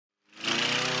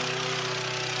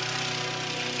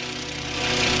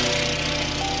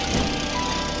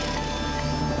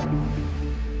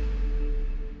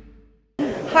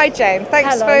Hi Jane,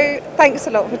 Hello. thanks a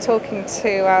lot for talking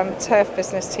to Turf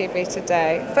Business TV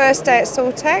today. First day at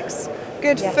SALTEX,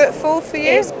 good Yes. footfall for you?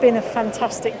 It's been a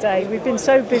fantastic day. We've been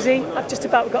so busy, I've just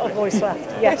about got a voice left.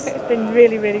 Yes, it's been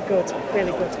really, really good,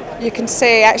 really good. You can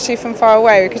see, actually from far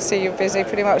away, we could see you're busy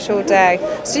pretty much all day.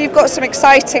 So you've got some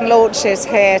exciting launches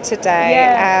here today.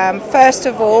 Yeah. First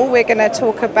of all, we're going to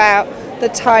talk about the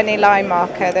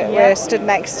TinyLineMarker that we're stood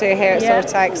next to here at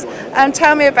SALTEX.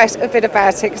 Tell me a bit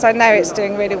about it, because I know it's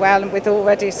doing really well and with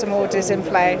already some orders in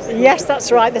place. Yes,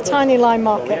 that's right, the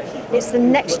TinyLineMarker. It's the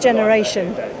next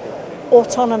generation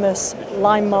autonomous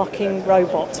line marking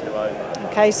robot.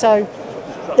 Okay, so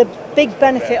the big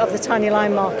benefit of the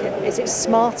TinyLineMarker is it's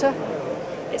smarter,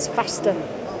 it's faster,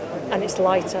 and it's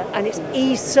lighter, and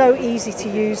it's so easy to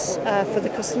use for the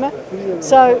customer.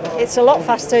 So it's a lot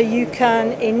faster. You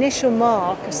can initial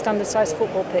mark a standard size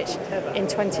football pitch in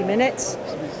 20 minutes,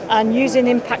 and using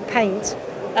impact paint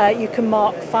you can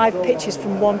mark 5 pitches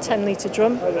from one 10-litre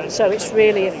drum, so it's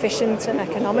really efficient and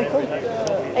economical.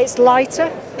 It's lighter,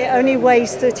 it only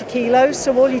weighs 30 kilos,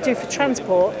 so all you do for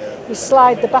transport, you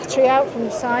slide the battery out from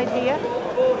the side here,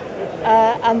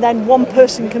 and then one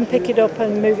person can pick it up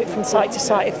and move it from site to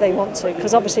site if they want to,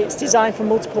 because obviously it's designed for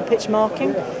multiple pitch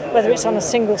marking, whether it's on a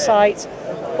single site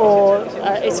or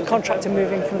it's a contractor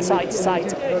moving from site to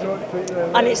site.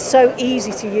 And it's so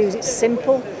easy to use, it's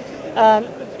simple.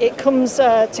 It comes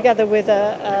together with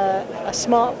a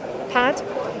smart pad,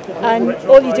 and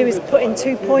all you do is put in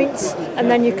 2 points, and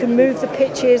then you can move the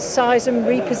pitches, size them,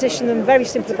 reposition them very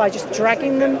simply by just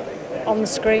dragging them on the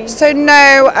screen. So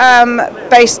no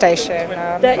base station?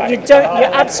 You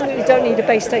absolutely don't need a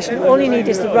base station. All you need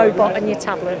is the robot and your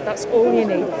tablet. That's all you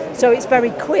need. So it's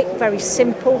very quick, very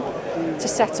simple to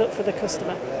set up for the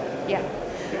customer. Yeah.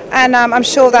 And I'm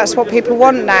sure that's what people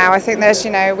want now. I think there's,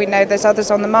 we know there's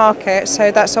others on the market, so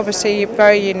that's obviously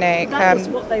very unique. That is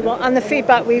what they want. And the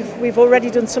feedback, we've already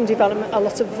done some development, a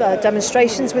lot of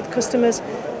demonstrations with customers,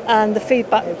 and the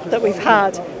feedback that we've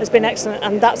had has been excellent,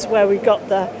 and that's where we got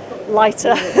the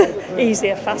lighter,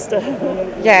 easier, faster.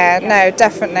 Yeah, no,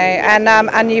 definitely.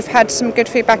 And you've had some good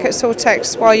feedback at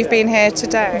SALTEX while you've been here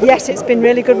today? Yes, it's been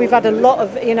really good. We've had a lot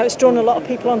of, it's drawn a lot of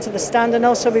people onto the stand, and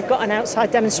also we've got an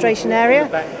outside demonstration area,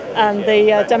 and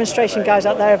the demonstration guys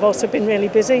out there have also been really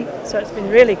busy, so it's been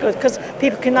really good because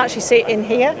people can actually see it in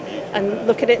here and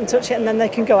look at it and touch it, and then they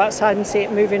can go outside and see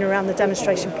it moving around the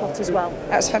demonstration plot as well.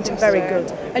 That's fantastic. Very good.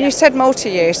 And you said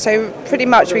multi-use, so pretty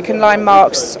much we can line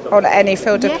marks on any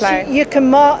field of play? You can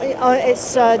mark,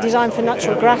 it's designed for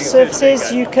natural grass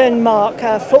surfaces. You can mark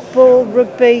football,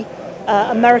 rugby,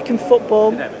 American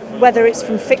football, whether it's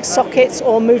from fixed sockets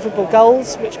or movable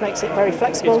goals, which makes it very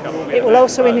flexible. It will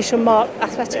also initial mark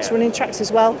athletics running tracks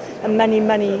as well, and many,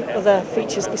 many other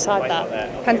features beside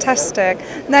that. Fantastic.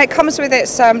 Now it comes with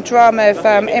its drum of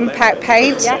impact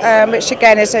paint, which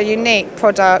again is a unique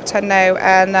product, I know,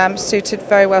 and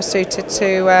very well suited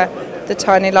to the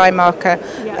TinyLineMarker.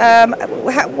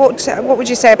 What would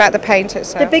you say about the paint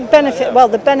itself? The big benefit,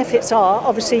 the benefits are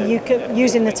obviously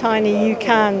using the Tiny, you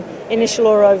can initial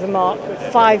or overmark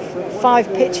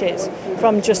five pitches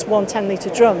from just one 10-litre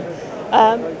drum.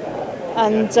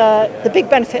 And the big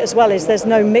benefit as well is there's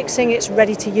no mixing, it's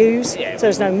ready to use. So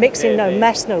there's no mixing, no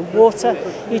mess, no water.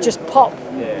 You just pop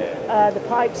the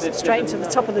pipes straight into the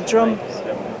top of the drum,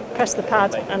 press the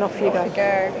pad, and off you go.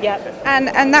 Yeah.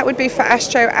 And that would be for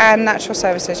Astro and Natural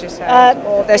Services, you said?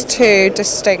 Or there's two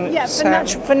distinct? Yeah,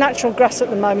 for natural grass at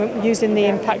the moment, we're using the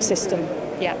impact system.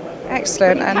 Yeah.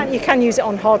 Excellent. You can use it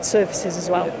on hard surfaces as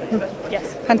well.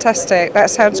 Yes. Fantastic. That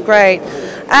sounds great.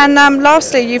 And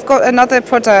lastly, you've got another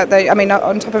product that,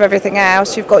 on top of everything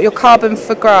else, you've got your Carbon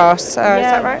for Grass. Is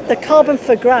that right? The Carbon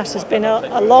for Grass has been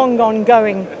a long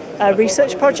ongoing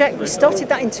research project. We started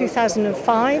that in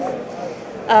 2005.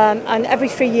 And every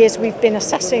 3 years we've been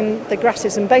assessing the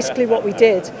grasses, and basically what we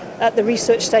did at the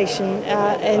research station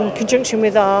in conjunction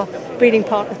with our breeding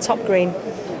partner Top Green,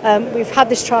 we've had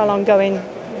this trial ongoing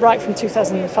right from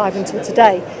 2005 until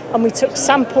today, and we took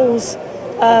samples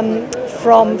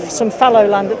from some fallow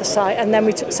land at the site, and then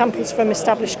we took samples from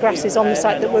established grasses on the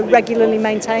site that were regularly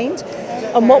maintained,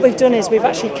 and what we've done is we've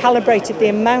actually calibrated the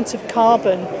amount of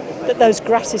carbon that those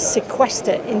grasses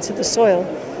sequester into the soil.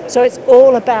 So it's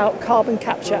all about carbon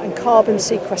capture and carbon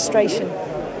sequestration.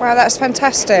 Wow, that's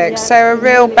fantastic. So a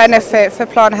real benefit for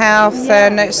plant health,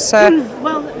 and it's...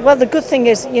 Well, the good thing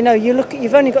is,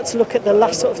 you've only got to look at the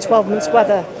last sort of 12 months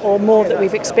weather or more that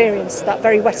we've experienced. That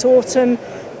very wet autumn,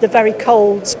 the very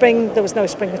cold spring, there was no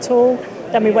spring at all.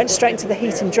 Then we went straight into the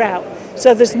heat and drought.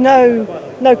 So there's no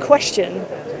question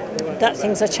that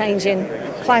things are changing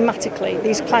climatically.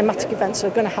 These climatic events are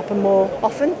going to happen more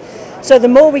often. So the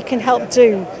more we can help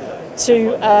do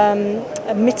to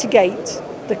mitigate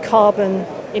the carbon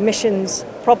emissions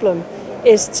problem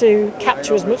is to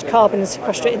capture as much carbon and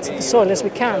sequester it into the soil as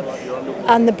we can.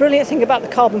 And the brilliant thing about the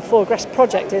Carbon Foregrass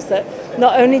project is that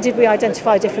not only did we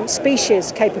identify different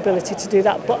species capability to do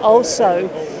that, but also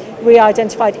we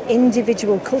identified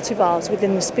individual cultivars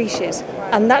within the species,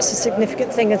 and that's a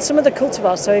significant thing. And some of the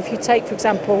cultivars, so if you take, for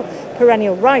example,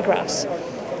 perennial ryegrass,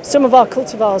 some of our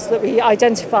cultivars that we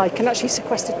identified can actually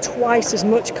sequester twice as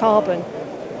much carbon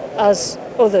as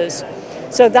others.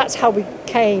 So that's how we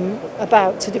came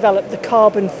about to develop the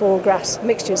Carbon Foregrass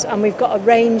mixtures, and we've got a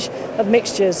range of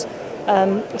mixtures,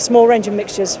 a small range of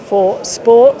mixtures for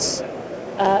sports,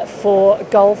 for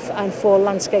golf and for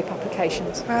landscape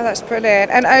applications. Oh, that's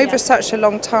brilliant. And over such a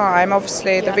long time,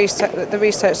 obviously the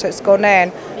research that's gone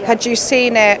in, had you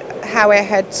seen it, how it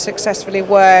had successfully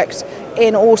worked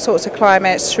in all sorts of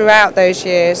climates throughout those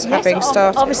years, having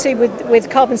started? Obviously with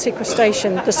carbon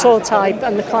sequestration, the soil type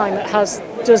and the climate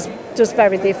does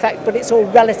vary the effect, but it's all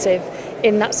relative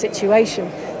in that situation.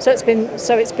 So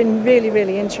it's been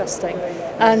really interesting.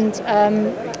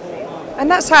 And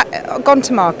that's gone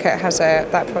to market, has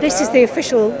it? That product. This is the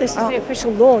official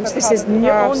launch. This is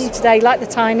all new today, like the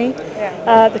Tiny.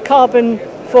 The Carbon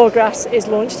Foregrass is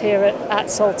launched here at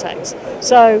SALTEX.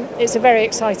 So it's a very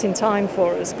exciting time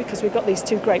for us because we've got these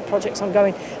two great projects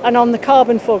ongoing. And on the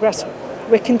Carbon Foregrass,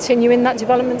 we're continuing that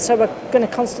development. So we're going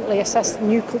to constantly assess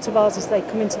new cultivars as they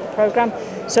come into the programme,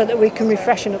 so that we can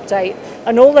refresh and update.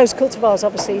 And all those cultivars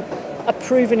obviously are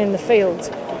proven in the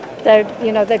field.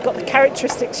 They've got the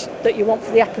characteristics that you want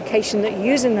for the application that you're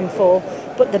using them for,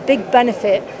 but the big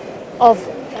benefit of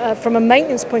from a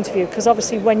maintenance point of view, because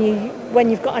obviously when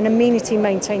you've got an amenity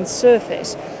maintained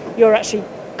surface, you're actually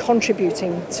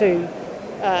contributing to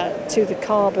the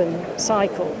carbon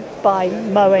cycle by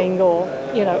mowing or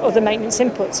other maintenance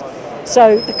inputs.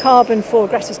 So the Carbon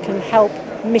Foregrasses can help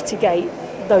mitigate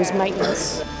those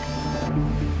maintenance.